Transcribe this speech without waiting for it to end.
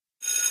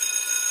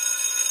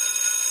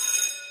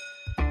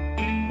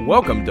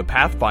Welcome to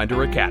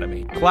Pathfinder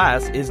Academy.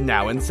 Class is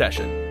now in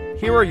session.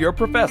 Here are your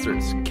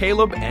professors,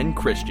 Caleb and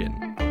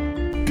Christian.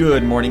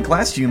 Good morning,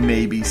 class. You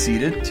may be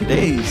seated.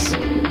 Today's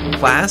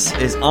class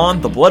is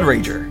on the Blood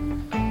Rager.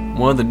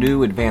 One of the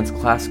new advanced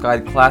class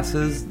guide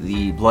classes,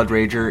 the Blood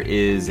Rager,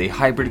 is a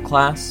hybrid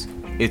class.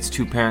 Its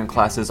two parent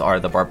classes are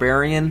the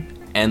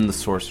Barbarian and the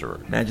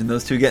Sorcerer. Imagine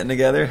those two getting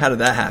together. How did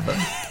that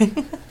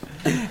happen?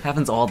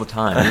 Happens all the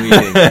time.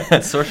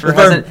 The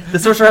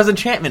Sorcerer has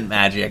enchantment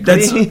magic.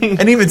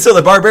 And even so,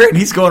 the Barbarian,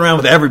 he's going around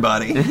with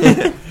everybody.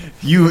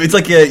 It's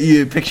like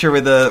you picture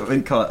with what do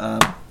you call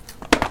it?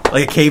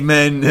 Like a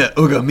caveman,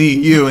 Uga, me,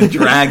 you, and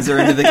drags her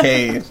into the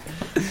cave.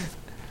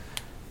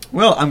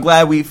 Well, I'm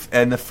glad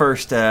in the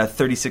first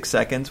 36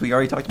 seconds, we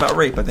already talked about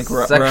rape. I think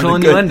we're sexual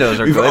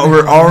innuendos are good.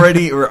 We're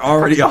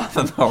already off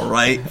on the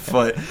right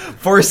foot,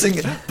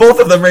 forcing both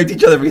of them raped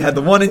each other. We had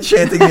the one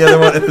enchanting the other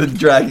one, and then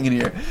dragging in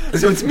here.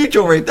 So it's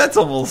mutual rape. That's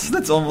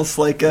almost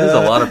like there's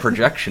a lot of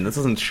projection. This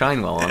doesn't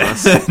shine well on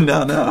us.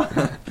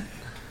 No.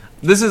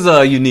 This is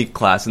a unique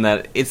class in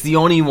that it's the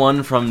only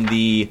one from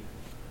the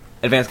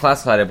advanced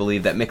class side, I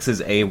believe, that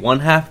mixes a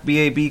 1/2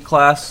 BAB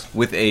class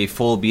with a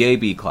full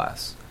BAB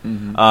class.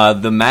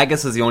 Mm-hmm. The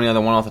Magus is the only other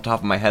one off the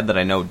top of my head that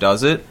I know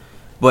does it,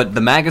 but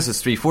the Magus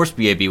is 3/4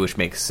 BAB, which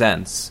makes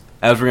sense.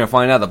 As we're going to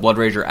find out, the Blood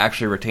Rager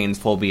actually retains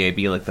full BAB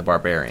like the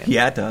Barbarian.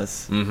 Yeah, it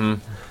does. Mm-hmm.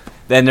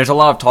 Then there's a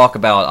lot of talk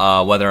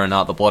about whether or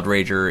not the Blood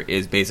Rager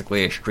is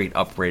basically a straight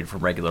upgrade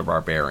from regular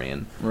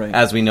Barbarian. Right.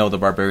 As we know, the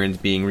Barbarian's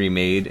being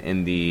remade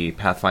in the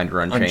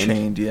Pathfinder Unchained.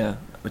 Unchained, yeah,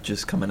 which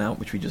is coming out,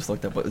 which we just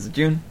looked up. What is it,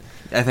 June?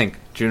 I think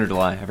June or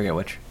July. I forget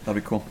which.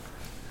 That'd be cool.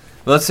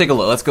 Well, let's take a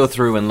look. Let's go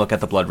through and look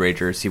at the Blood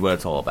Rager, see what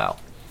it's all about.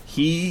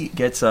 He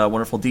gets a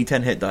wonderful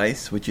D10 hit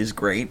dice, which is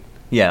great.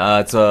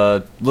 Yeah, it's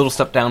a little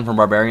step down from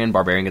Barbarian.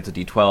 Barbarian gets a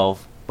D12,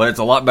 but it's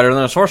a lot better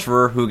than a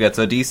Sorcerer who gets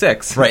a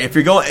D6. Right. If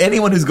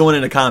anyone who's going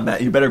into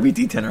combat, you better be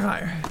D10 or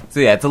higher. So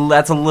yeah,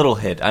 that's a little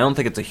hit. I don't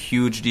think it's a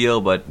huge deal,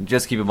 but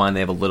just keep in mind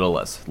they have a little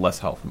less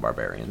health than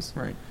Barbarians.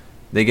 Right.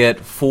 They get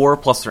 4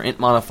 plus their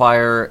int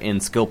modifier in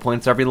skill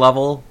points every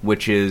level,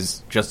 which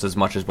is just as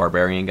much as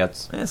Barbarian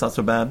gets. Yeah, it's not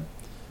so bad.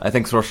 I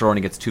think Sorcerer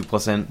only gets 2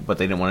 plus int, but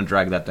they didn't want to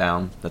drag that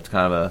down. That's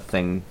kind of a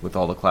thing with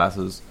all the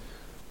classes.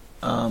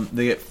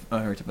 They get... I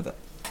already talked about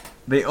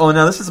that.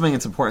 Now this is something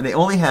that's important. They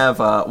only have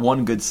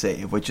one good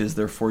save, which is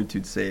their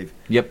Fortitude save.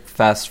 Yep,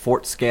 fast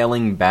fort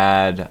scaling,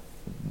 bad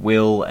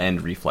will,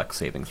 and reflex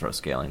saving throw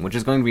scaling, which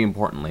is going to be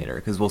important later,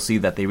 because we'll see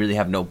that they really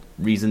have no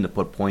reason to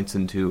put points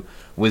into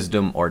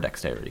wisdom or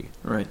dexterity.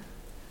 Right.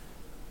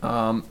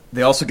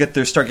 They also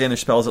start getting their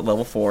spells at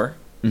level 4.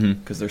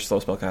 Because they're slow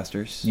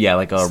spellcasters. Yeah,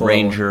 like a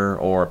ranger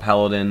or a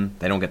paladin.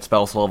 They don't get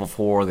spells to level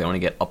 4. They only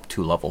get up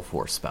to level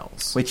 4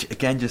 spells. Which,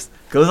 again, just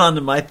goes on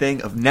to my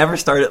thing of never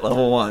start at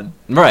level 1.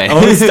 Right.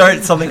 Always start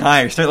at something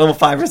higher. Start at level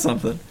 5 or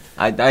something.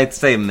 I'd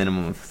say a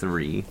minimum of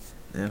 3.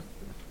 Yeah.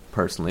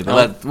 Personally.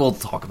 But we'll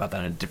talk about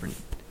that in a different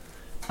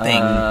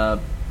thing.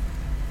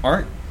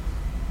 Art?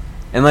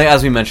 And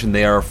as we mentioned,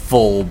 they are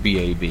full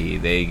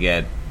BAB. They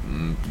get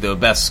the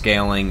best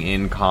scaling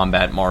in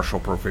combat martial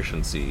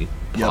proficiency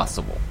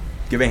possible.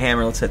 Give a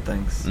hammer, let's hit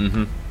things.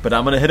 Mm-hmm. But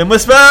I'm going to hit him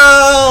with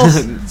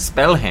spells!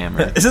 Spell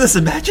hammer. Isn't this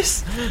a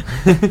Magus?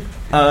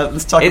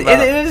 Let's talk about...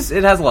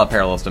 It has a lot of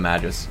parallels to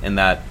Magus in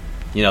that,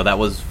 that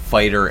was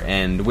Fighter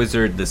and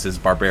Wizard. This is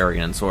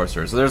Barbarian and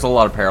Sorcerer. So there's a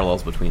lot of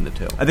parallels between the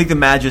two. I think the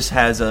Magus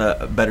has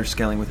a better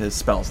scaling with his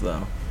spells,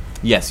 though.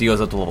 Yes, he goes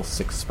up to level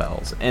 6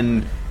 spells.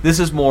 And this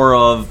is more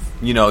of,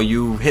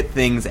 you hit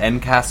things and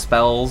cast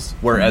spells,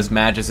 whereas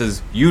Magus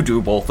is, you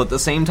do both at the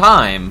same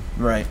time.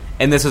 Right.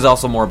 And this is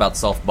also more about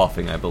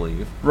self-buffing, I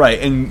believe. Right,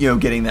 and,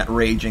 getting that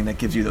raging that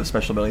gives you those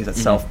special abilities, that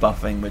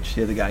self-buffing, which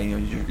the other guy,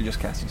 you're just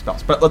casting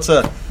spells. But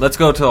let's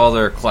go to all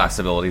their class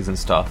abilities and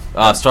stuff.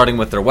 Starting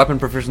with their weapon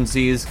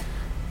proficiencies,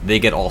 they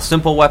get all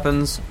simple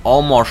weapons,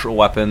 all martial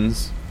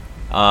weapons.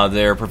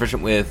 They're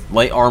proficient with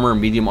light armor,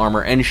 medium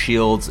armor, and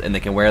shields, and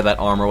they can wear that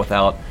armor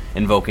without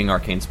invoking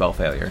arcane spell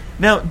failure.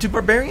 Now, do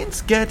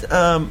barbarians get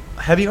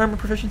heavy armor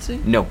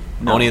proficiency? No.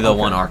 Only the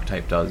one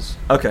archetype does.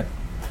 Okay.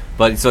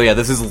 But, so yeah,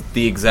 this is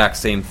the exact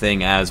same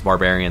thing as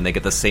Barbarian. They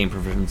get the same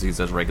proficiencies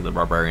as regular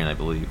Barbarian, I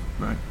believe.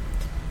 Right.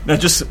 Now,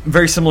 just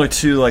very similar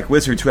to,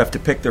 wizards who have to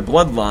pick their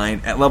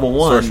bloodline at level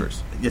 1.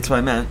 Sorcerers. That's what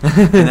I meant,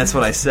 and that's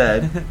what I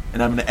said,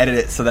 and I'm going to edit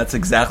it so that's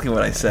exactly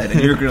what I said.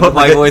 And you're going to put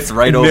my voice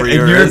right over yours.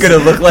 And you're going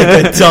to look like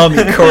a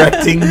dummy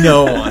correcting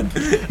no one.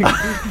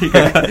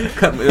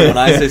 When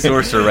I say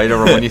sorcerer, right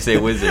over when you say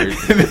wizard.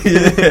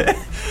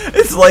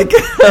 It's like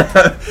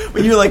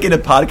when you're in a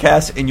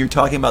podcast and you're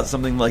talking about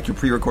something like you're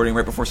pre-recording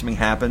right before something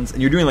happens,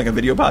 and you're doing a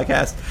video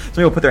podcast.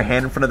 Somebody will put their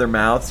hand in front of their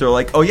mouth. So they're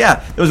like, "Oh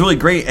yeah, it was really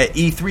great at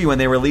E3 when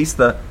they released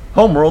the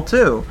Homeworld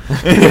 2."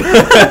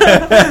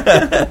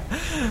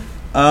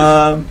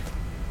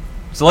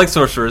 So like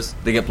sorcerers,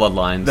 they get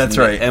bloodlines. That's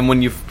right. And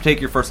when you take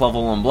your first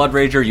level on Blood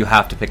Rager, you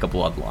have to pick a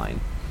bloodline.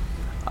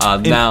 Go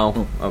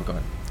ahead.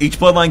 Each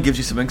bloodline gives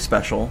you something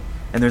special,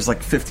 and there's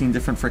 15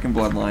 different freaking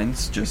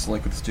bloodlines, just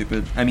like with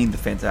the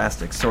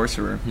fantastic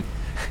sorcerer.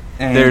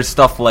 And there's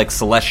stuff like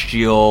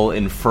Celestial,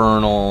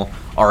 Infernal,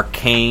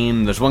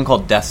 Arcane. There's one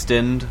called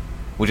Destined,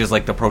 which is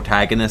like the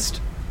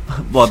protagonist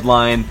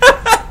bloodline.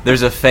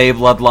 There's a Fey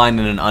bloodline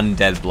and an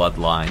undead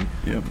bloodline.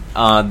 Yep.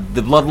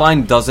 The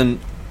bloodline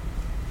doesn't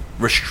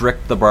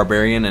restrict the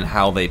barbarian and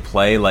how they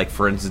play. Like,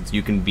 for instance,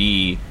 you can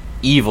be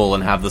evil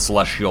and have the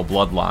celestial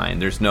bloodline.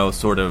 There's no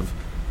sort of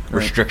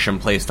restriction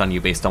placed on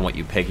you based on what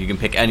you pick. You can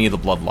pick any of the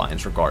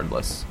bloodlines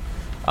regardless.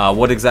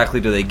 What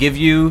exactly do they give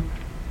you?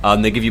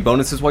 They give you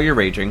bonuses while you're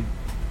raging.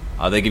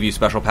 They give you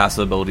special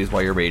passive abilities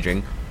while you're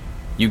raging.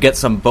 You get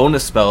some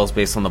bonus spells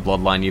based on the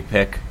bloodline you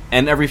pick.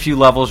 And every few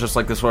levels, just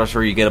like the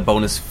sorcerer, you get a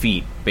bonus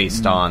feat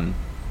based on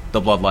the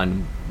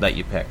bloodline that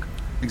you pick.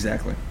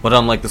 Exactly. But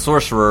unlike the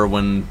sorcerer,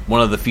 when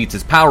one of the feats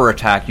is power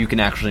attack, you can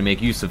actually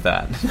make use of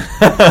that.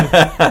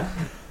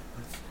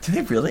 Do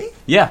they really?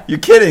 Yeah. You're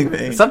kidding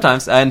me.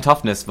 Sometimes, and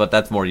toughness, but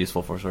that's more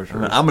useful for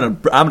sorcerers. I'm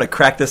gonna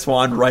crack this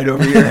wand right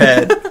over your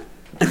head.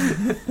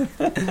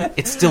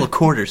 It's still a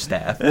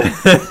quarterstaff.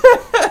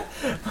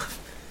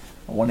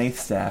 1/8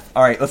 staff.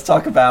 All right, let's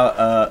talk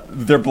about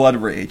their blood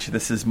rage.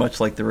 This is much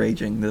like the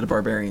raging that a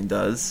barbarian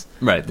does.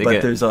 Right.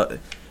 There's a,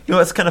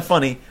 it's kind of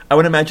funny. I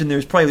would imagine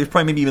there's probably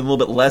maybe even a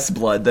little bit less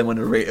blood than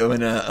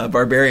when a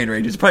barbarian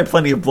rages. There's probably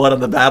plenty of blood on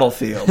the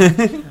battlefield.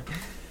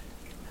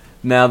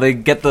 Now, they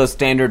get the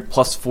standard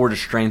 +4 to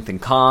strength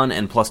and con,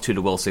 and +2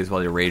 to will saves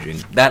while you're raging.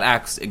 That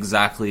acts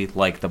exactly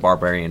like the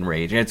barbarian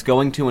rage, and it's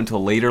going to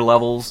until later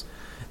levels.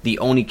 The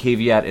only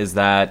caveat is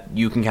that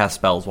you can cast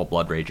spells while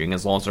blood raging,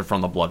 as long as they're from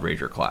the Blood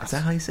Rager class. Is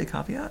that how you say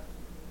caveat?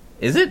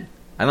 Is it?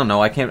 I don't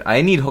know.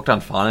 I need Hooked on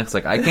Phonics.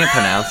 Like, I can't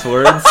pronounce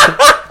words.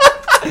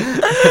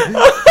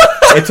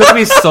 It took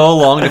me so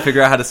long to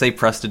figure out how to say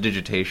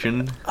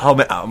prestidigitation. Oh,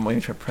 man, I'm going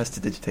to try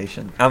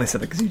prestidigitation. I only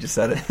said it because you just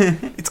said it.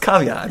 It's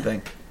caveat, I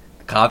think.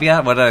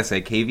 Caveat? What did I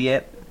say?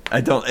 Caveat?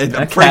 I'm pretty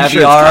Caviar?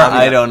 sure it's caveat.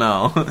 I don't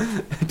know.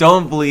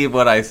 Don't believe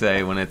what I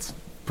say when it's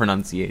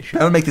pronunciation.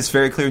 I would make this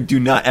very clear. Do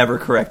not ever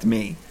correct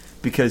me,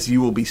 because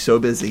you will be so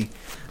busy.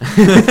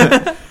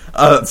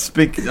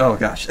 Oh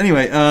gosh.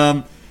 Anyway,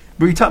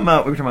 we were talking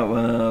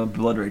about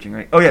blood raging,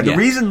 right? Oh yeah. The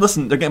reason,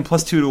 listen, they're getting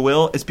 +2 to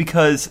will is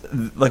because,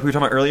 like we were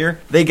talking about earlier,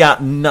 they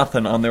got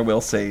nothing on their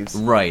will saves.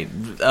 Right.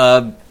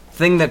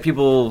 Thing that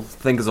people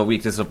think is a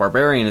weakness of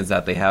barbarian is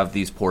that they have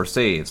these poor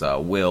saves,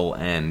 will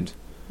and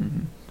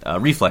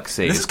reflex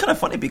saves. This is kind of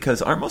funny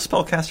because aren't most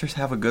spellcasters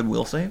have a good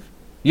will save?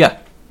 Yeah.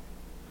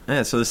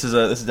 Yeah, so this is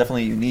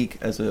definitely unique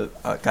as a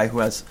guy who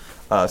has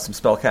some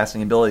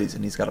spellcasting abilities,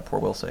 and he's got a poor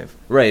will save.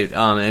 Right,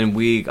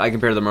 and I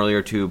compared them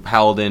earlier to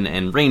Paladin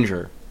and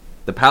Ranger.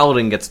 The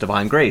Paladin gets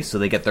Divine Grace, so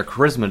they get their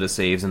Charisma to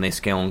saves, and they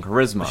scale in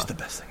Charisma. Which is the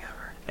best thing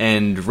ever.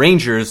 And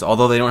Rangers,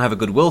 although they don't have a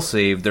good will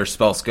save, their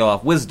spells scale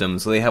off Wisdom,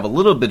 so they have a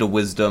little bit of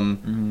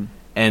Wisdom,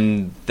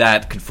 and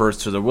that confers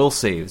to their will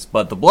saves.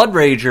 But the Blood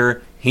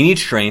Rager, he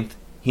needs Strength,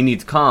 he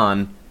needs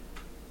Con,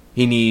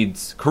 he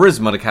needs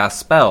Charisma to cast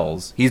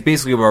spells. He's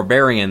basically a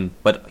barbarian,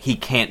 but he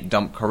can't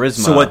dump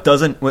Charisma. So what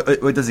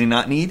does he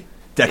not need?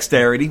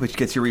 Dexterity, which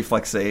gets your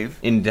reflex save.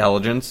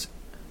 Intelligence.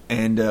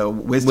 And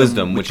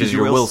Wisdom, which is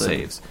your will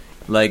saves.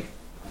 Like,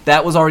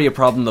 that was already a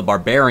problem the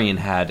barbarian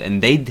had,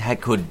 and they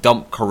could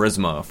dump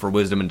Charisma for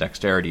Wisdom and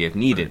Dexterity if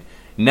needed. Right.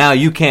 Now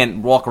you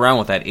can't walk around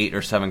with that 8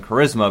 or 7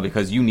 Charisma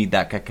because you need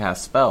that to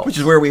cast spells. Which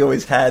is where we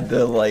always had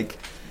the, like,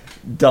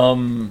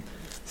 dumb,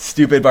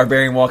 stupid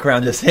barbarian walk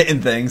around just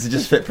hitting things. It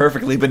just fit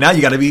perfectly. But now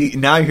you're going to be the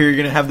guy.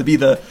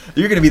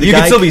 You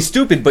can still be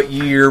stupid, but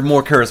you're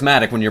more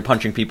charismatic when you're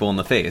punching people in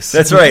the face.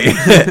 That's right.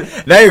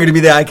 Now you're going to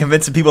be the guy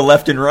convincing people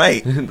left and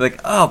right.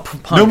 Like, oh,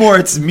 punch. No more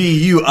it's me,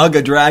 you,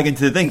 Ugga, drag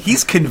into the thing.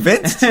 He's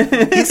convinced.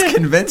 He's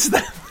convinced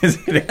that he's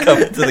going to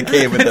come into the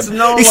cave with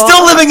him. He's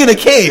still living in a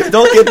cave.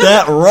 Don't get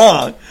that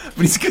wrong.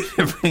 But he's good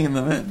at bringing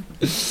them in.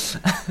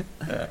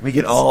 We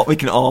can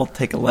all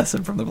take a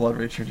lesson from the Blood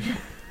Rager.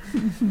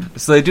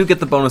 So they do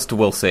get the bonus to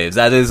will saves.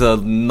 That is a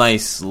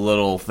nice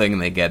little thing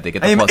they get. They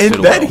get the +2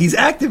 to will. Ben, he's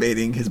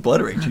activating his blood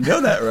rage. You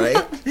know that,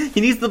 right? He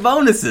needs the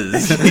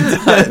bonuses. He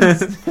does.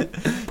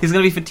 He's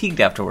going to be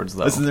fatigued afterwards,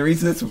 though. Listen, the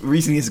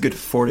reason he has a good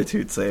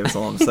fortitude save is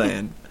all I'm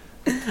saying.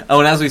 Oh,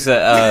 and as we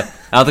said,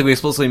 I don't think we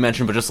explicitly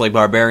mentioned, but just like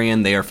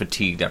Barbarian, they are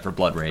fatigued after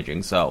blood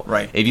raging. So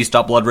right. If you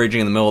stop blood raging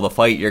in the middle of the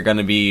fight, you're going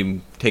to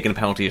be taking a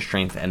penalty of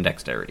strength and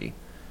dexterity.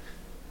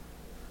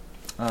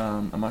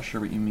 I'm not sure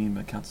what you mean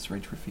by counts as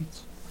rage for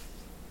feats.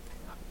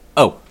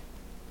 Oh,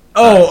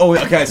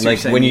 okay. I see like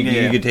what you're when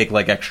saying. you could take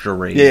like extra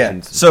rage. Yeah.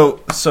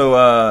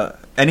 So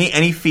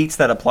any feats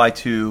that apply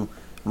to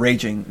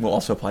raging will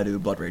also apply to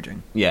blood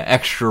raging. Yeah,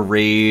 extra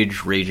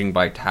rage, raging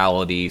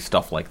vitality,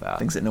 stuff like that.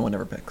 Things that no one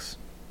ever picks.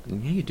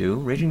 Yeah, you do.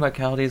 Raging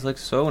vitality is like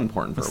so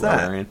important for What's a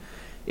barbarian.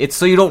 It's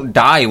so you don't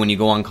die when you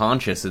go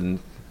unconscious. And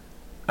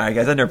all right,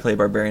 guys, I never played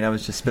barbarian. I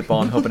was just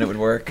spitballing, hoping it would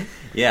work.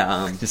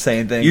 Yeah, just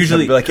saying things.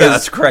 Usually, be like, yeah,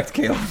 that's correct,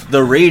 Caleb.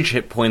 The rage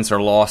hit points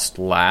are lost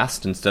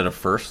last instead of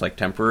first, like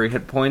temporary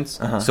hit points.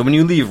 So when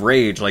you leave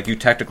rage, like you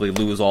technically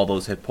lose all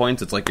those hit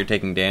points. It's like you're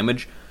taking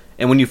damage,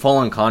 and when you fall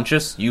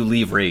unconscious, you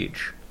leave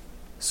rage.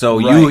 So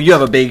you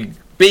have a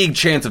big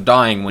chance of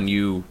dying when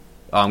you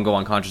go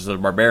unconscious as a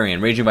barbarian.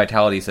 Raging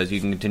vitality says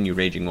you can continue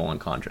raging while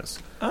unconscious.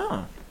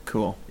 Oh,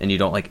 Cool. And you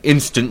don't, like,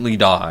 instantly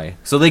die.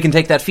 So they can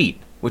take that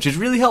feat, which is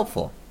really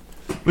helpful.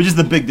 Which is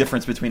the big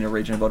difference between a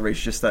Rage and a Blood Rage,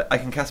 just that I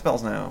can cast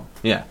spells now.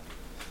 Yeah.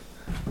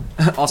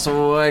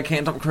 Also, I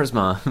can't dump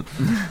Charisma.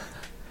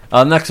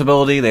 Next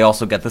ability, they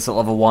also get this at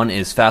level 1,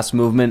 is Fast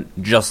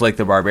Movement. Just like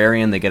the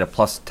Barbarian, they get a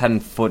plus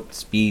 10-foot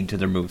speed to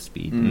their move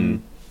speed.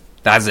 And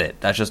that's it.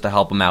 That's just to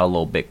help them out a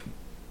little bit.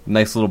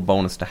 Nice little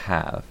bonus to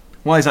have.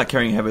 Why he's not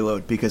carrying a heavy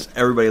load? Because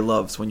everybody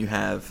loves when you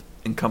have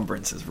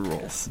encumbrances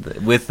rules.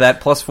 With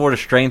that plus 4 to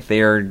strength,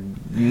 they are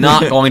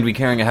not going to be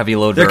carrying a heavy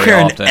load They're very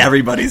carrying often.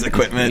 everybody's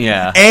equipment.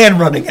 Yeah. And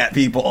running at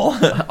people.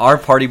 Our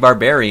party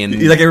Barbarian...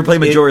 You ever play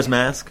Majora's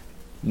Mask?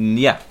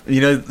 Yeah.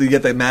 You know, you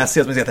get the mask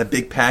salesman, he's got that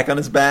big pack on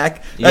his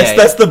back. Yeah,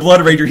 That's the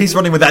Blood Rager. He's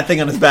running with that thing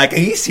on his back, and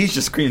he's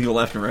just screaming to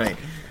left and right.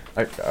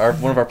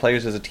 One of our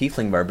players is a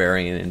Tiefling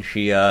Barbarian, and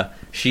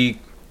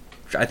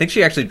I think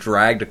she actually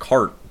dragged a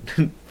cart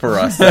for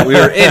us that we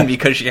were in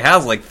because she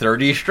has like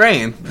 30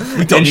 strength.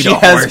 We don't need a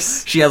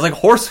horse. She has like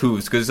horse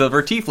hooves because of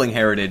her Tiefling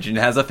heritage and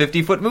has a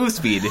 50-foot move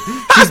speed.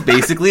 She's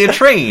basically a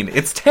train.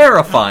 It's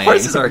terrifying.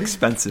 Horses are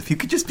expensive. You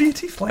could just be a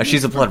Tiefling.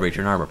 She's a Blood Rager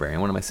and a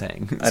Barbarian. What am I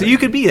saying? So you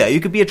could be that. You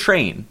could be a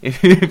train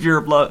if you're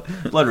a Blood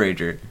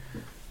Rager.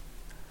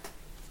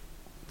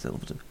 Is that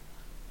level 2?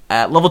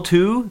 At level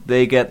 2,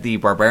 they get the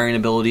Barbarian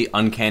ability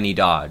Uncanny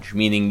Dodge,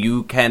 meaning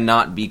you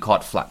cannot be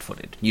caught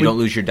flat-footed. You don't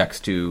lose your dex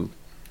to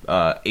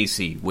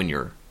AC when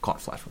you're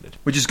caught flat-footed.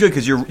 Which is good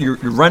because you're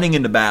running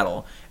into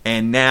battle,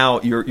 and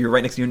now you're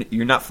right next to you.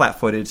 You're not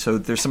flat-footed, so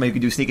if there's somebody who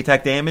can do sneak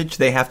attack damage,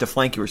 they have to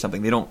flank you or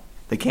something.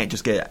 They can't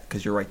just get it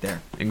because you're right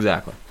there.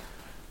 Exactly.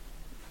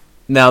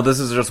 Now, this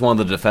is just one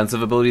of the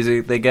defensive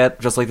abilities they get.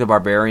 Just like the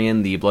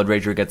Barbarian, the Blood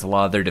Rager gets a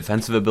lot of their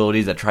defensive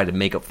abilities that try to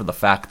make up for the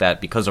fact that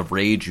because of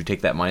Rage, you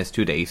take that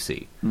 -2 to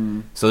AC.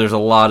 So there's a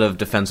lot of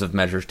defensive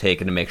measures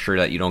taken to make sure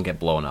that you don't get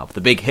blown up. The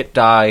big hit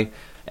die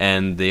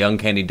and the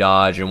Uncanny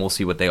Dodge, and we'll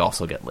see what they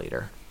also get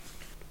later.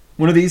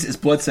 One of these is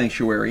Blood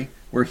Sanctuary,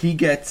 where he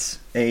gets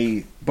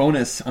a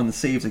bonus on the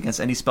saves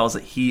against any spells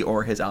that he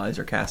or his allies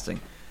are casting.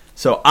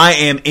 So I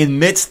am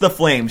amidst the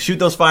flames. Shoot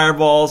those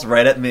fireballs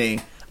right at me.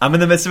 I'm in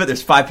the midst of it.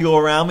 There's 5 people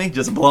around me.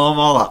 Just blow them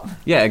all up.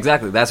 Yeah,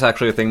 exactly. That's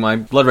actually a thing my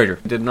Blood Rager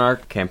did in our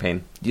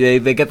campaign. They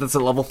get this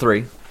at level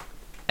 3.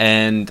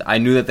 And I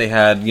knew that they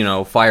had,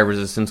 fire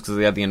resistance because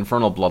they had the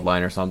Infernal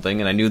Bloodline or something.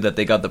 And I knew that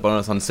they got the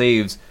bonus on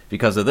saves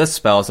because of this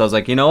spell. So I was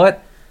like, you know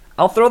what?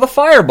 I'll throw the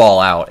fireball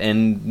out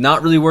and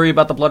not really worry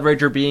about the Blood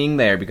Rager being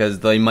there because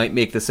they might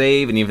make the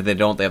save, and even if they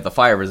don't, they have the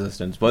fire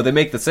resistance. But if they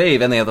make the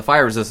save and they have the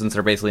fire resistance,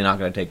 they're basically not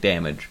going to take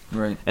damage.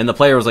 Right. And the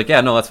player was like,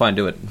 yeah, no, that's fine,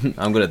 do it.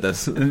 I'm good at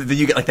this. And then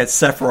you get like that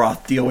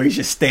Sephiroth deal where he's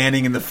just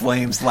standing in the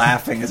flames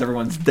laughing as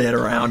everyone's dead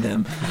around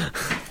him.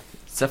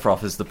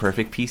 Sephiroth is the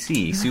perfect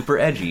PC. Super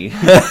edgy.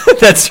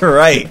 That's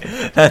right.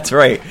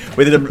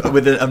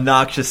 With an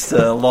obnoxious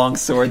long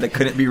sword that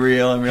couldn't be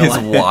real in real His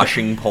life.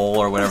 washing pole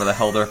or whatever the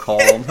hell they're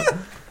called.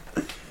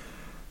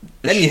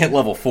 Then you hit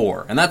level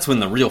 4, and that's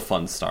when the real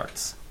fun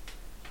starts.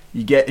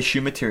 You get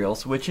issue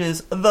materials, which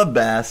is the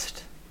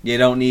best. You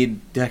don't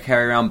need to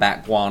carry around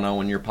bat guano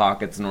in your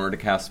pockets in order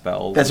to cast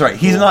spells. That's right.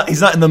 He's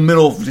not in the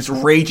middle of just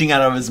raging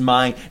out of his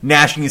mind,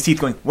 gnashing his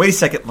teeth, going, wait a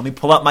second, let me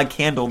pull out my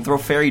candle and throw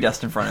fairy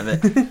dust in front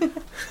of it.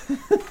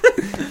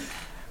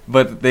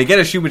 But they get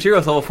issue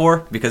materials at level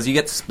 4 because you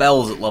get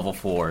spells at level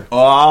 4.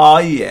 Oh,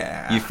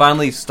 yeah. You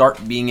finally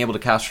start being able to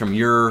cast from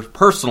your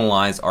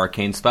personalized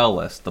arcane spell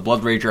list. The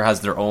Blood Rager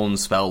has their own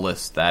spell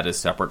list that is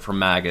separate from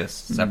Magus,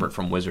 separate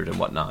from Wizard and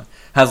whatnot.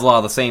 Has a lot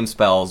of the same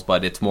spells,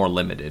 but it's more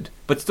limited.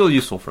 But still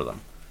useful for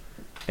them.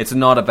 It's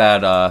not a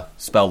bad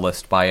spell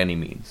list by any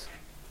means.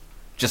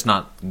 Just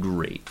not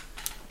great.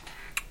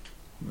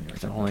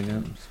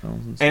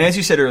 And as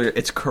you said earlier,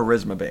 it's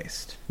charisma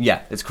based.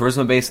 Yeah, it's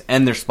charisma based,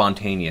 and they're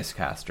spontaneous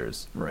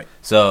casters. Right.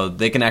 So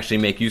they can actually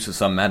make use of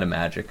some meta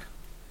magic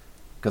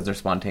because they're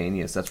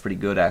spontaneous. That's pretty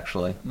good,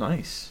 actually.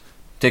 Nice.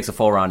 Takes a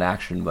full round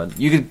action, but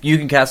you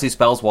can cast these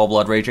spells while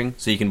blood raging,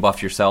 so you can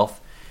buff yourself.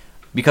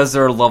 Because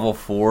they're level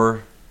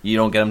 4, you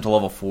don't get them to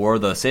level 4.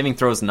 The saving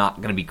throw is not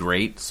going to be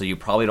great, so you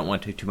probably don't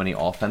want to take too many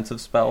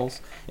offensive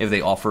spells if they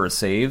offer a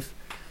save.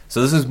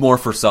 So this is more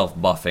for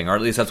self-buffing, or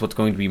at least that's what's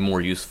going to be more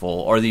useful,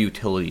 or the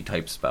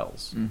utility-type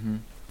spells. Mm-hmm.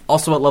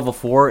 Also at level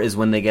 4 is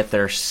when they get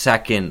their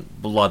second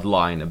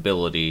Bloodline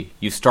ability.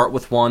 You start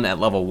with one at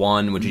level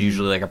 1, which is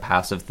usually like a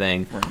passive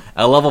thing. Right.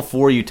 At level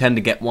 4, you tend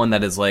to get one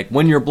that is like,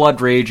 when you're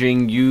blood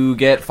raging, you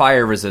get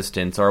fire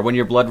resistance, or when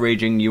you're blood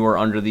raging, you are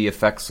under the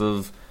effects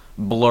of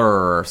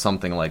blur, or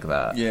something like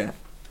that. Yeah.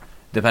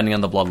 Depending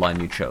on the Bloodline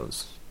you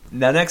chose.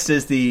 Now next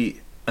is the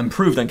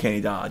improved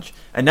Uncanny Dodge.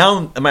 And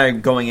now am I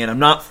going in, I'm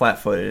not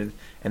flat-footed,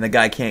 and the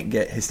guy can't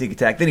get his sneak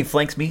attack. Then he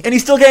flanks me, and he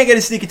still can't get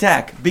his sneak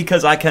attack,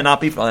 because I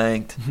cannot be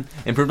flanked.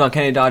 Improved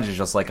Uncanny Dodge is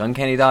just like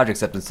Uncanny Dodge,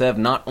 except instead of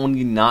not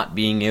only not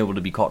being able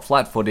to be caught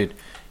flat-footed,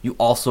 you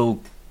also...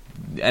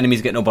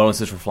 enemies get no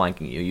bonuses for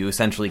flanking you. You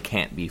essentially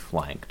can't be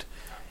flanked.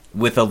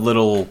 With a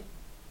little...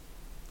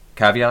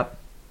 caveat?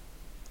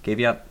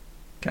 Caveat?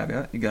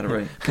 You got it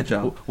right. Good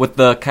job. With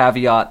the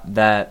caveat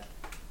that...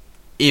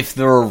 if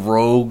they're a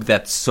rogue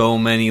that's so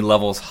many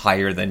levels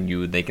higher than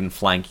you, they can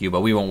flank you,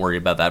 but we won't worry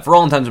about that. For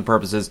all intents and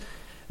purposes,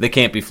 they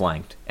can't be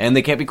flanked. And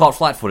they can't be caught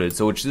flat-footed,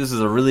 so this is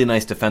a really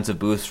nice defensive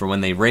boost for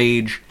when they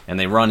rage and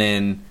they run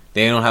in.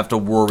 They don't have to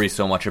worry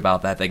so much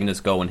about that. They can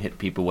just go and hit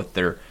people with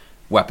their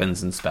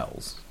weapons and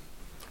spells.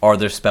 Or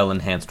their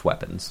spell-enhanced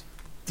weapons.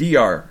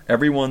 DR,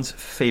 everyone's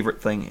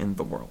favorite thing in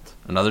the world.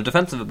 Another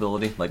defensive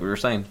ability, like we were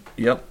saying.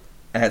 Yep.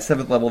 At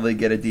 7th level, they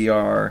get a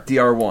DR.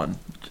 DR1.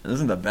 This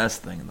isn't the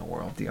best thing in the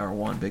world.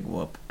 DR1, big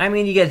whoop. I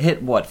mean, you get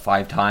hit,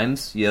 5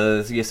 times?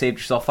 You saved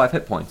yourself 5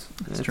 hit points.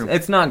 It's true.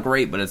 It's not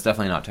great, but it's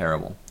definitely not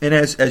terrible. And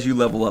as you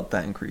level up,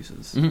 that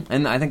increases. Mm-hmm.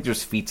 And I think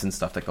there's feats and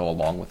stuff that go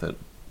along with it.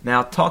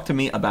 Now, talk to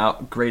me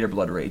about Greater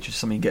Blood Rage, which is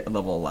something you get at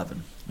level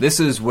 11. This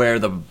is where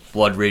the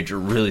Blood Rage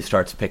really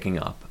starts picking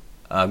up.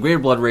 Greater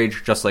Blood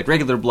Rage, just like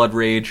regular Blood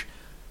Rage,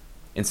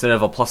 instead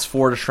of a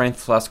 +4 to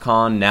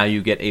Strength/Con, now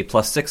you get a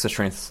 +6 to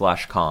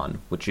Strength/Con,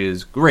 which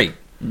is great.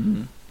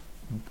 Mm-hmm.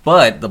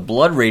 But the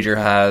Blood Rager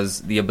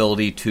has the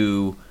ability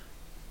to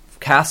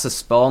cast a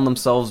spell on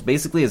themselves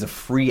basically as a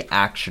free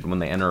action when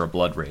they enter a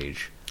Blood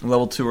Rage.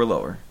 Level 2 or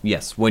lower.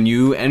 Yes, when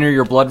you enter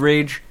your Blood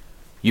Rage,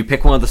 you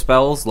pick one of the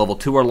spells, level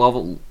 2 or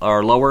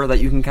lower, that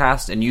you can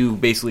cast, and you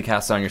basically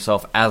cast it on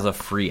yourself as a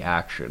free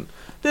action.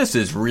 This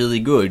is really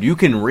good. You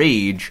can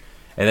Rage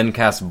and then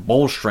cast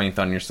Bull Strength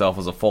on yourself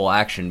as a full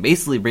action,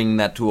 basically bringing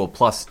that to a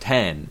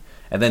 +10.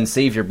 And then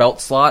save your belt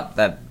slot,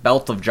 that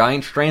Belt of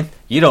Giant Strength.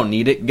 You don't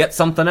need it. Get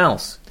something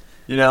else.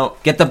 You know,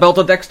 get the Belt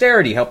of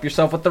Dexterity. Help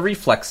yourself with the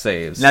reflex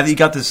saves. Now that you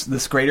got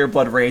this Greater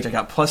Blood Rage, I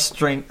got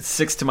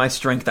 +6 to my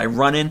strength. I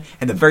run in,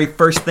 and the very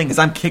first thing is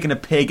I'm kicking a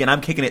pig, and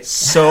I'm kicking it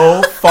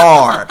so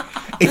far.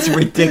 It's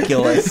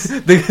ridiculous.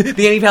 The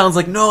Anti-Paladin's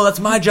like, no, that's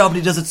my job, and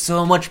he does it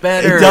so much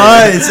better. It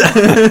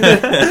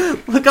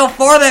does. Look how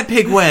far that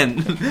pig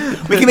went.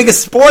 We can make a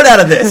sport out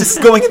of this. This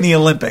is going in the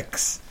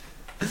Olympics.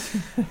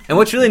 And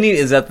what's really neat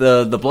is that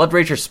the Blood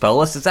Rager spell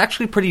list is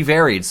actually pretty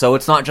varied, so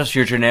it's not just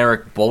your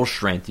generic Bull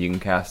Strength you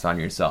can cast on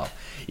yourself.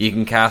 You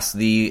can cast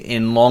the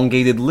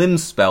Elongated Limb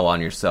spell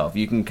on yourself.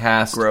 You can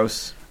cast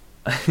Gross.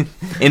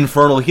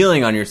 Infernal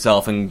Healing on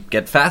yourself and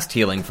get fast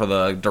healing for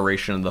the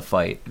duration of the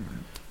fight.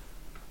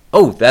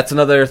 Oh, that's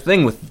another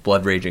thing with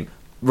Blood Raging.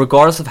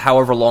 Regardless of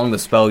however long the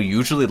spell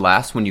usually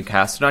lasts when you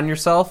cast it on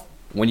yourself,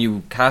 when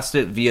you cast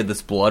it via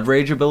this Blood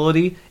Rage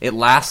ability, it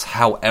lasts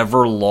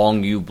however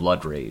long you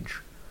Blood Rage.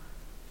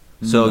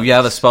 So if you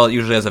have a spell that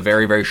usually has a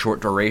very, very short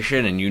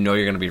duration and you know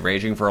you're going to be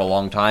raging for a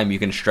long time, you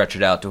can stretch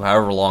it out to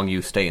however long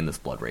you stay in this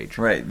Blood Rage.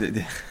 Right.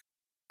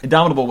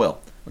 Indomitable Will,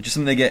 which is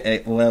something they get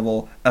at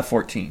level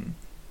 14.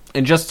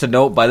 And just to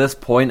note, by this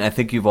point, I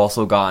think you've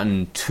also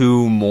gotten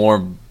 2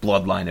 more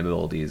Bloodline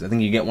abilities. I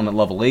think you get one at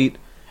level 8,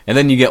 and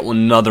then you get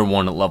another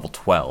one at level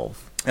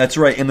 12. That's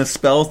right. And the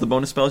spells, the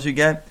bonus spells you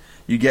get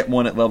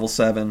one at level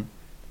 7,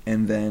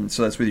 and then,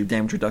 so that's with your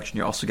damage reduction,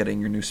 you're also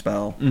getting your new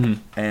spell,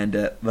 and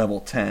at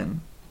level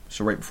 10.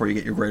 So right before you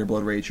get your Greater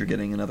Blood Rage, you're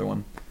getting another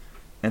one.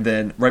 And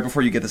then right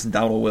before you get this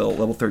Indomitable Will,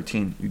 level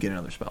 13, you get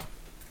another spell.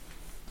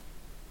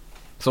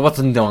 So what's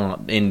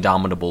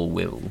Indomitable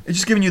Will? It's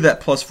just giving you that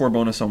 +4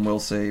 bonus on will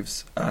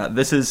saves.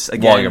 This is,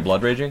 again... While you're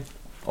Blood Raging?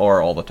 Or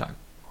all the time?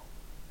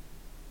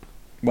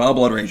 While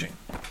Blood Raging.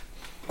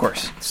 Of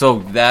course. So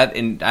that,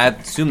 I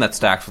assume that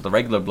stacks with the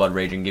regular Blood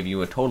Raging, give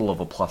you a total of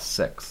a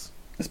 +6.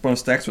 This bonus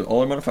stacks with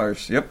all our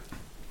modifiers. Yep.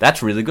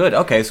 That's really good.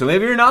 Okay, so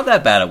maybe you're not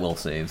that bad at will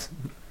saves.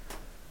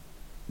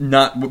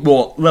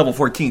 Level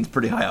 14 is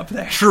pretty high up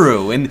there.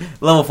 True, and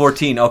level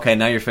 14, okay,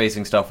 now you're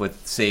facing stuff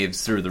with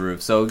saves through the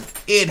roof, so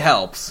it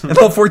helps. And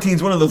level 14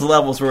 is one of those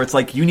levels where it's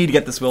like, you need to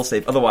get this will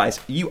save,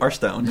 otherwise you are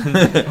stoned.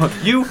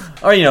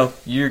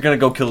 You're gonna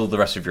go kill the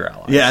rest of your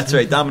allies. Yeah, that's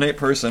right, dominate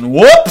person.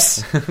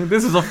 Whoops!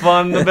 This is a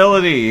fun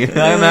ability.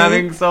 I'm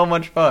having so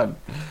much fun.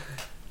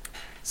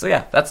 So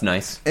yeah, that's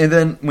nice. And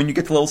then when you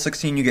get to level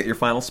 16, you get your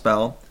final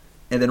spell,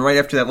 and then right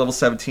after that, level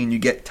 17, you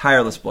get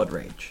Tireless Blood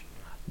Rage.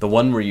 The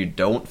one where you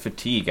don't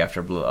fatigue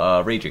after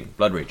blood raging.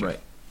 Right.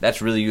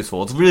 That's really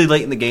useful. It's really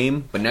late in the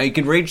game, but now you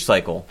can rage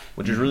cycle,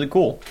 which is really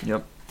cool.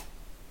 Yep.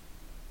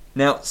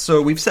 Now,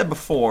 so we've said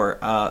before,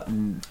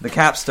 the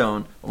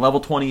Capstone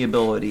level 20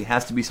 ability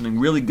has to be something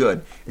really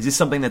good. Is this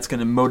something that's going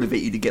to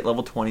motivate you to get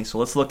level 20? So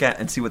let's look at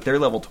and see what their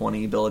level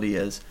 20 ability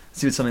is.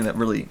 See what's something that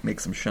really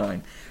makes them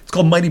shine. It's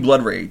called Mighty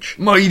Blood Rage.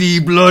 Mighty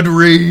Blood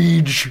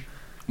Rage!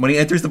 When he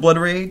enters the Blood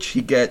Rage,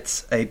 he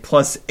gets a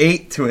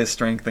 +8 to his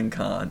Strength and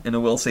Con, and the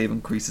Will save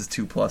increases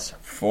to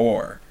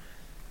 +4.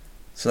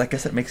 So I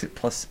guess that makes it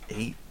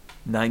 +8,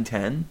 9,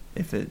 10,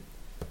 if it...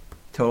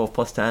 Total of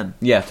 +10.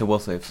 Yeah, to will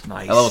saves.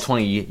 Nice. At level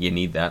 20, you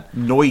need that.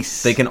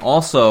 Nice. They can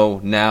also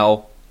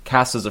now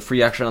cast as a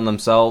free action on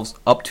themselves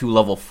up to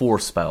level 4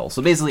 spells.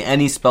 So basically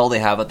any spell they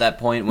have at that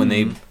point, when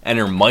they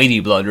enter Mighty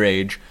Blood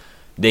Rage,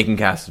 they can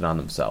cast it on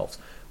themselves.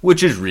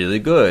 Which is really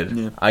good.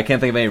 Yeah. I can't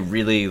think of any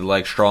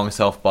really strong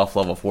self-buff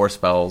level 4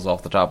 spells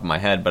off the top of my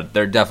head, but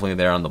they're definitely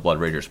there on the Blood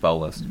Rager spell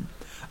list.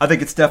 I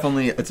think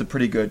it's a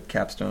pretty good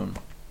capstone.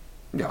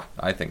 Yeah,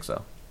 I think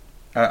so.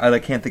 I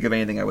can't think of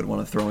anything I would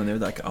want to throw in there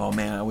like, oh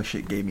man, I wish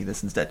it gave me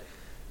this instead.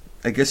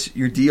 I guess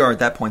your DR at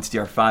that point's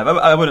DR5.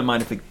 I wouldn't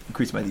mind if it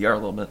increased my DR a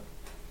little bit.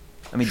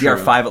 I mean, True.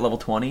 DR5 at level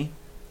 20.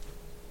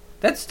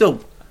 That's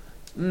still...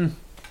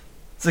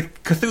 It's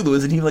like Cthulhu,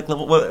 isn't he? Like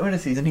level what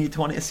is he? Isn't he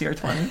 20? A CR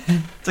 20?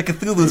 It's like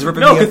Cthulhu's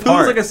ripping No, me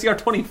apart. Cthulhu's like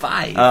a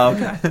CR25. Oh,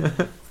 okay.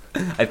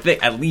 I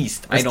think, at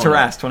least. I Is don't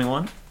Taras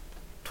 21? know.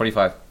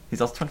 25.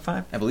 He's also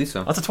 25. I believe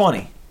so. That's a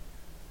 20.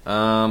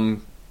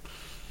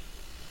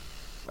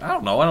 I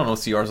don't know. I don't know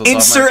CRs. off the top of my-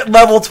 Insert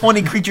level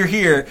 20 creature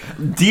here.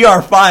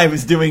 DR5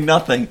 is doing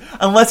nothing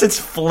unless it's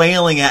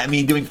flailing at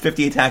me doing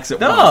 50 attacks at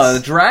No, once.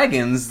 the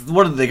dragons,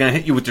 what are they going to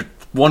hit you with? Your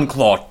one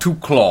claw, two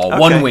claw, Okay,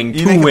 one wing,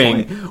 you make two a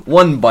wing, point.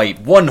 one bite,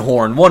 one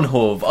horn, one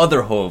hoof,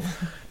 other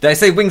hoof. Did I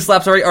say wing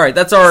slaps already? Alright,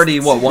 that's already,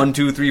 what, 1,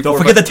 2, 3, 4, Don't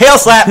forget the tail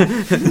slap.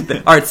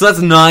 Alright, so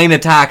that's 9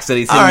 attacks that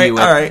he's hitting you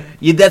with. Alright.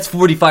 That's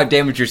 45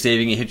 damage you're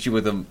saving. He hits you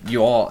with them.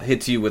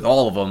 Hits you with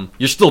all of them.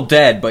 You're still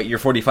dead, but you're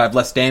 45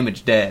 less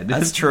damage dead.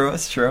 That's true.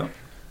 That's true.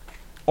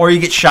 Or you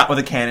get shot with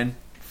a cannon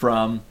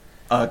from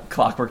a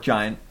Clockwork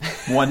Giant.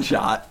 One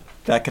shot.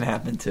 That can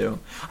happen too.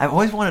 I've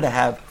always wanted to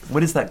have.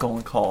 What is that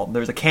golem called?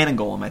 There's a cannon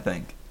golem, I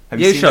think. Have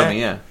Yeah, you seen showed that?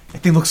 me, yeah.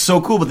 That thing looks so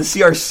cool, but the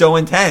CR is so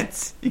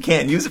intense. You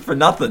can't use it for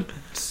nothing.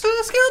 Just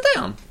scale it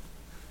down.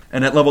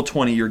 And at level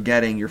 20, you're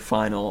getting your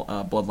final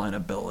Bloodline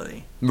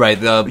ability. Right,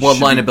 the Which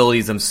should bloodline be-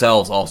 abilities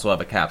themselves also have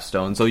a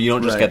capstone, so you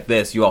don't just Right. get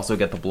this, you also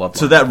get the bloodline.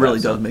 So that really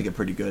capstone. does make it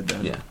pretty good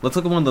then. Yeah, let's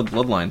look at one of the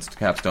bloodlines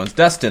capstones.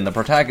 Destin, the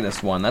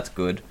protagonist one, that's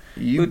good.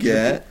 You Good.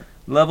 get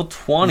Level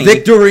 20.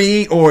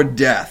 victory or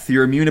death.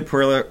 You're immune to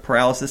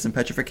paralysis and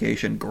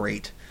petrification.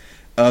 Great.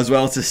 As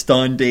well as to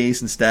stun,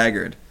 dazed, and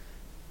staggered.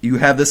 You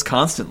have this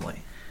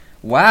constantly.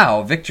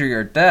 Wow, victory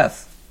or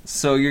death.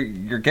 So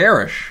you're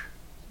garish.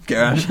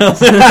 Gosh.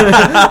 That's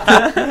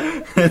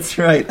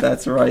right.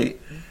 That's right.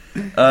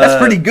 That's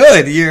pretty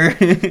good. You're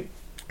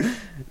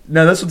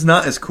No, this one's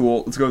not as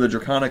cool. Let's go to the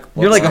Draconic.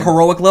 you're like a Bloodline.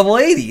 heroic level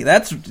 80.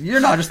 You're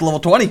not just a level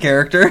 20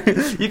 character.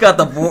 You got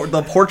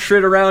the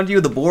portrait around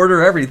you, the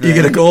border, everything. You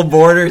get a gold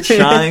border, it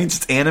shines,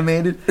 it's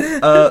animated.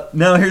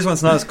 No, here's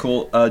one's not as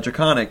cool.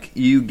 Draconic,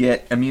 you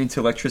get immune to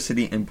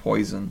electricity and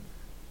poison.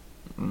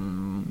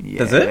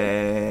 Does it?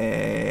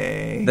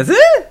 Yay. That's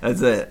it.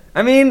 That's it.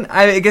 I mean,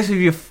 I guess if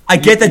you I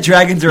get that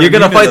dragons are you're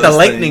gonna immune to fight the those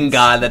lightning things.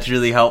 god, that's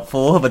really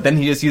helpful. But then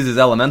he just uses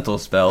elemental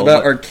spells.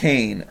 About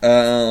Arcane.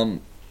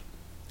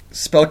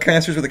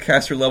 Spellcasters with a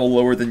caster level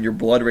lower than your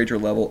Blood Rager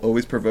level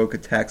always provoke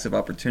attacks of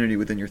opportunity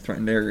within your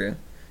threatened area,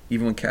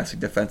 even when casting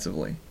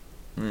defensively.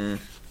 When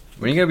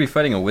you're gonna be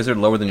fighting a wizard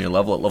lower than your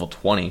level at level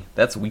 20,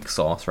 that's weak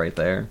sauce right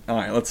there.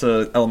 Alright, let's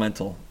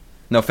Elemental.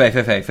 No,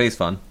 Fae's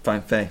fun.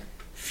 Fine, Fae.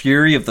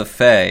 Fury of the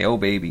Fae, oh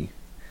baby.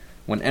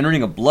 When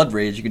entering a Blood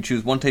Rage, you can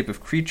choose one type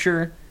of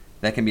creature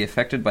that can be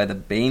affected by the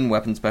Bane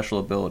weapon special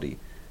ability.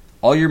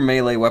 All your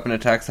melee weapon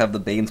attacks have the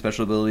Bane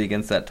special ability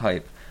against that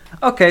type.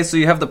 Okay, so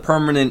you have the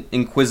permanent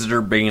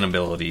Inquisitor Bane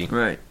ability,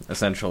 Right.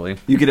 essentially.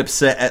 You get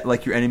upset at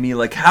like your enemy,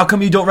 like, how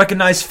come you don't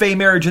recognize Fae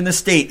marriage in this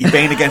state? You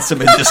bang against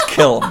him and just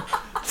kill him.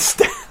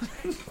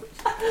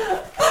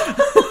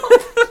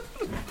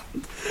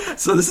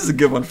 So this is a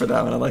good one for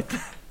that one. I like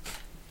that.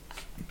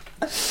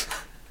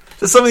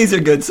 So some of these are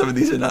good, some of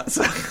these are not.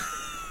 So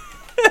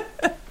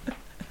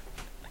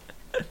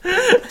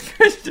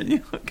Christian,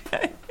 you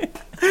okay?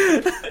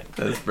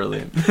 That's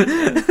brilliant.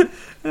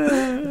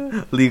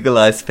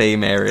 Legalize Fae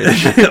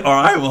marriage. Or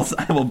I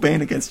will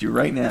ban against you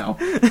right now.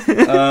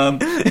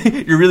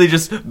 You're really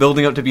just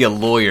building up to be a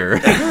lawyer.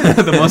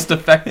 The most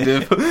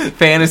effective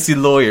fantasy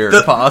lawyer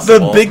The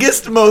possible.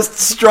 biggest, most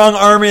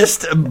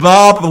strong-armist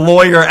Bob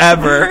lawyer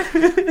ever.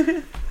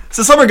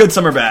 So some are good,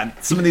 some are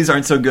bad. Some of these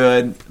aren't so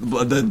good.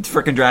 The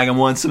frickin' dragon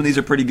ones, some of these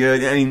are pretty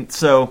good. I mean,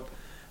 so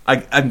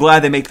I'm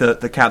glad they make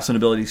the capstone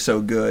ability so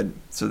good,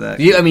 so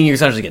that You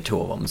essentially get 2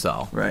 of them,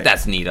 so Right.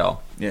 that's neato.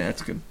 yeah,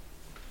 that's good.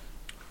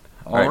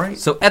 All right.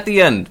 So at the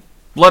end,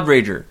 Blood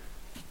Rager.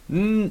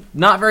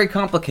 Not very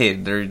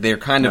complicated. They're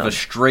kind of No. a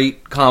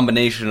straight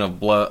combination of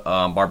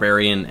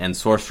barbarian and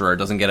sorcerer. It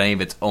doesn't get any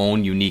of its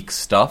own unique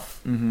stuff,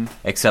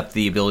 except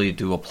the ability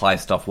to apply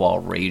stuff while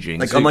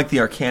raging. Like So- unlike the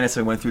Arcanus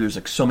I went through, there's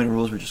like so many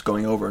rules we're just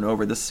going over and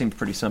over. This seems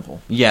pretty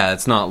simple. yeah,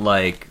 it's not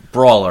like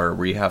Brawler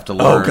where you have to Oh,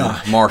 learn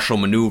God. martial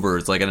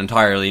maneuvers, like an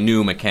entirely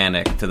new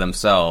mechanic to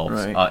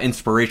themselves. Right.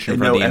 Inspiration They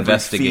from know the every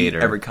investigator.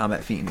 feat, every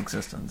combat feat in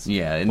existence.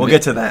 Yeah, we'll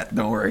get to that.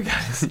 Don't worry,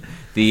 guys.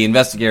 The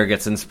investigator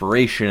gets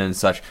inspiration and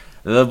such.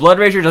 The Blood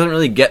Rager doesn't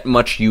really get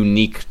much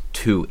unique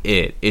to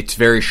it. It's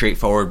very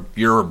straightforward.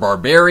 You're a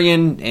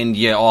barbarian, and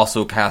you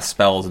also cast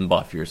spells and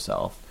buff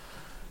yourself.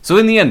 So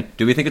in the end,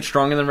 do we think it's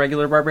stronger than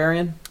regular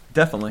barbarian?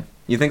 Definitely,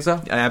 You think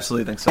so? I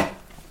absolutely think so.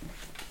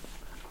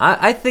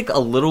 I think a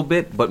little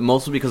bit, but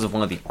mostly because of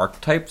one of the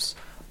archetypes.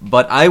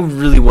 But I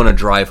really want to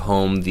drive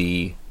home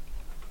the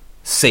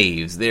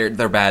saves. They're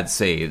bad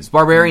saves.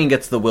 Barbarian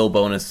gets the will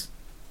bonus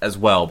as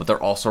well, but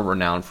they're also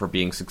renowned for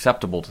being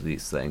susceptible to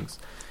these things.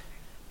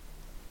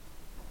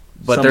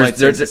 But Some might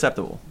say it's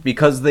acceptable.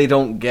 because they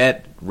don't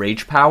get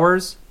rage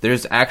powers,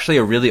 there's actually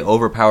a really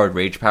overpowered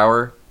rage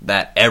power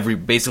that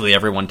basically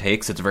everyone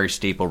takes. It's a very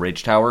staple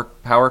rage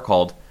power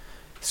called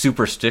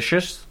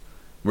Superstitious.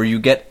 where you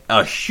get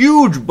a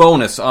huge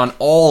bonus on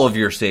all of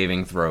your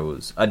saving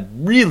throws. A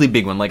really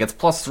big one. Like, it's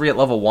 +3 at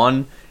level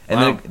 1,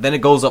 and then it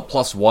goes up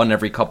 +1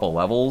 every couple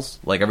levels,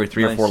 like every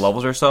 3 or 4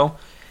 levels or so.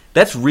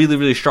 That's really,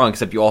 really strong,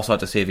 except you also have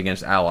to save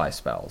against ally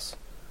spells.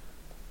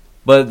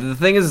 But the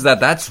thing is that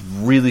that's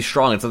really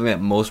strong. It's something that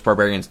most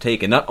barbarians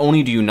take. And not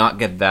only do you not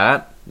get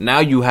that, now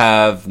you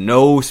have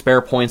no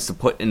spare points to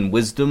put in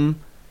wisdom.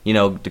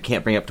 You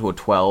can't bring it up to a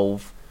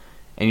 12.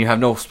 And you have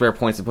no spare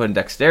points to put in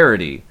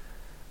dexterity.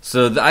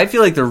 So I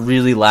feel like they're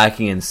really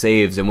lacking in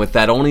saves. And with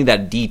that, only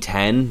that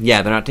D10,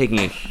 yeah, they're not taking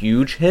a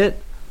huge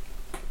hit.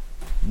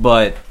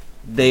 But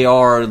they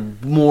are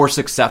more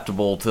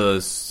susceptible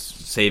to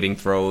saving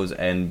throws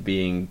and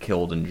being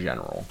killed in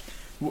general.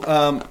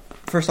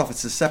 First off, it's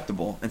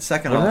susceptible, and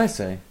second What off, did I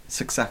say?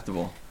 It's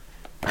acceptable.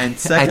 And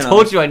second I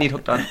told off, you I need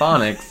hooked on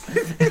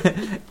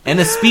phonics and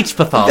a speech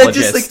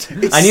pathologist.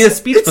 I need a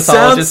speech it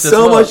pathologist. Sounds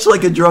so as well. much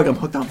like a drug. I'm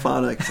hooked on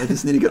phonics. I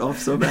just need to get off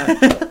so bad.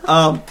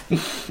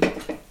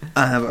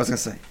 I was gonna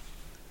say,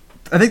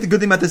 I think the good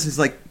thing about this is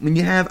like when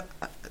you have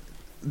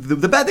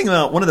the bad thing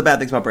about one of the bad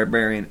things about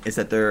Barbarian is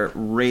that their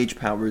rage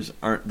powers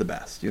aren't the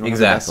best. You don't have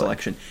the best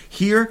selection.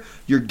 Here,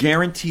 you're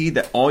guaranteed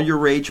that all your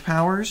rage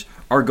powers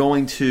are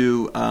going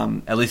to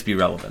at least be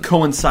relevant,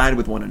 coincide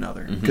with one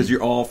another because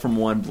you're all from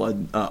one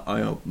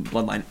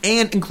bloodline,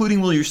 and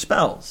including all your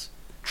spells.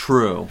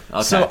 True.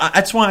 Okay. So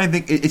that's why I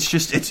think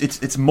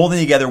it's molding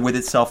together with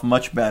itself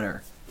much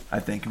better. I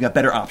think you've got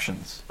better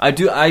options. I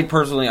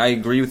personally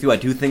agree with you. I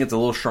do think it's a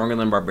little stronger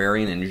than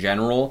Barbarian in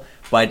general,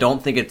 but I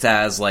don't think it's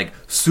as like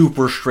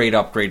super straight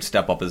upgrade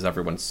step up as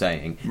everyone's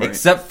saying. Right.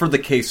 Except for the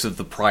case of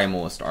the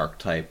Primalist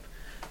archetype,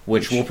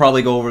 which we'll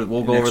probably go over.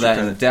 We'll go over that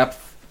in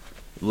depth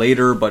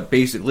later. But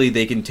basically,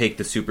 they can take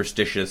the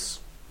superstitious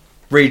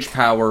rage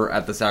power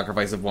at the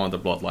sacrifice of one of the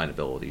bloodline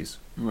abilities.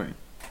 Right.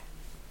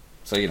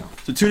 So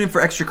So tune in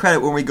for extra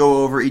credit when we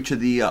go over each of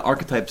the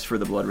archetypes for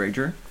the Blood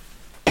Rager.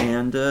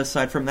 And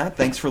aside from that,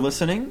 thanks for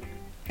listening.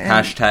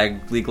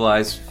 And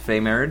legalize fey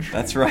marriage.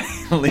 That's right.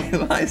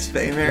 Legalize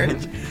fey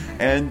marriage.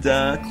 And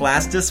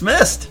class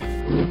dismissed.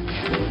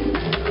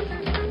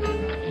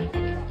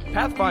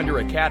 Pathfinder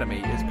Academy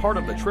is part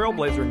of the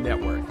Trailblazer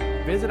Network.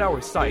 Visit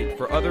our site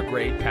for other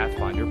great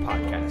Pathfinder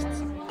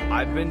podcasts.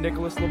 I've been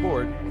Nicholas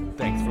Laborde.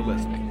 Thanks for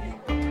listening.